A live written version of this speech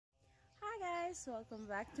guys, welcome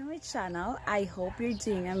back to my channel. I hope you're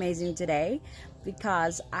doing amazing today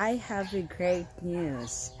because I have a great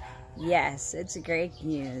news. Yes, it's great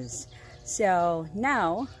news. So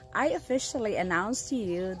now I officially announce to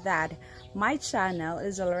you that my channel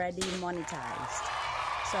is already monetized.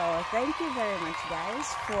 So thank you very much guys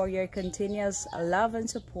for your continuous love and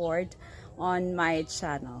support on my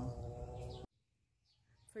channel.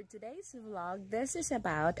 For today's vlog, this is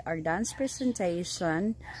about our dance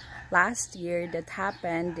presentation last year that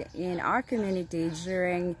happened in our community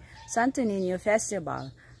during Santo Niño Festival.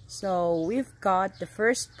 So we've got the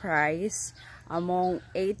first prize among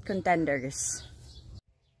 8 contenders.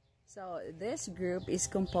 So this group is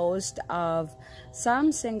composed of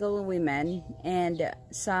some single women and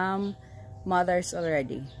some mothers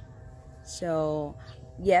already. So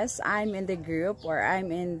yes, I'm in the group, or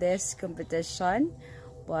I'm in this competition,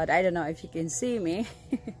 but I don't know if you can see me.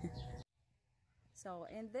 So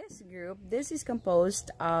in this group, this is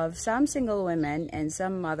composed of some single women and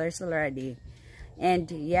some mothers already. And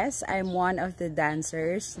yes, I'm one of the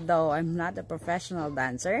dancers, though I'm not a professional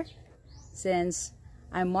dancer, since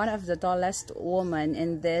I'm one of the tallest women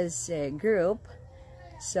in this group.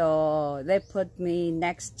 So they put me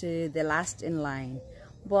next to the last in line.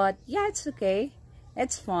 But yeah, it's okay.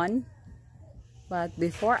 It's fun. But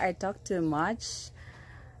before I talk too much,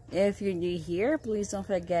 if you're new here, please don't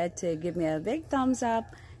forget to give me a big thumbs up,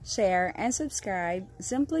 share, and subscribe.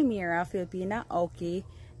 Simply Mira Filipina Oki.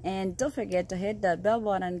 And don't forget to hit that bell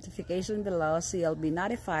button notification below so you'll be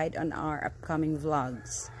notified on our upcoming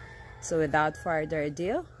vlogs. So without further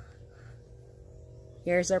ado,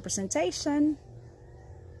 here's our presentation.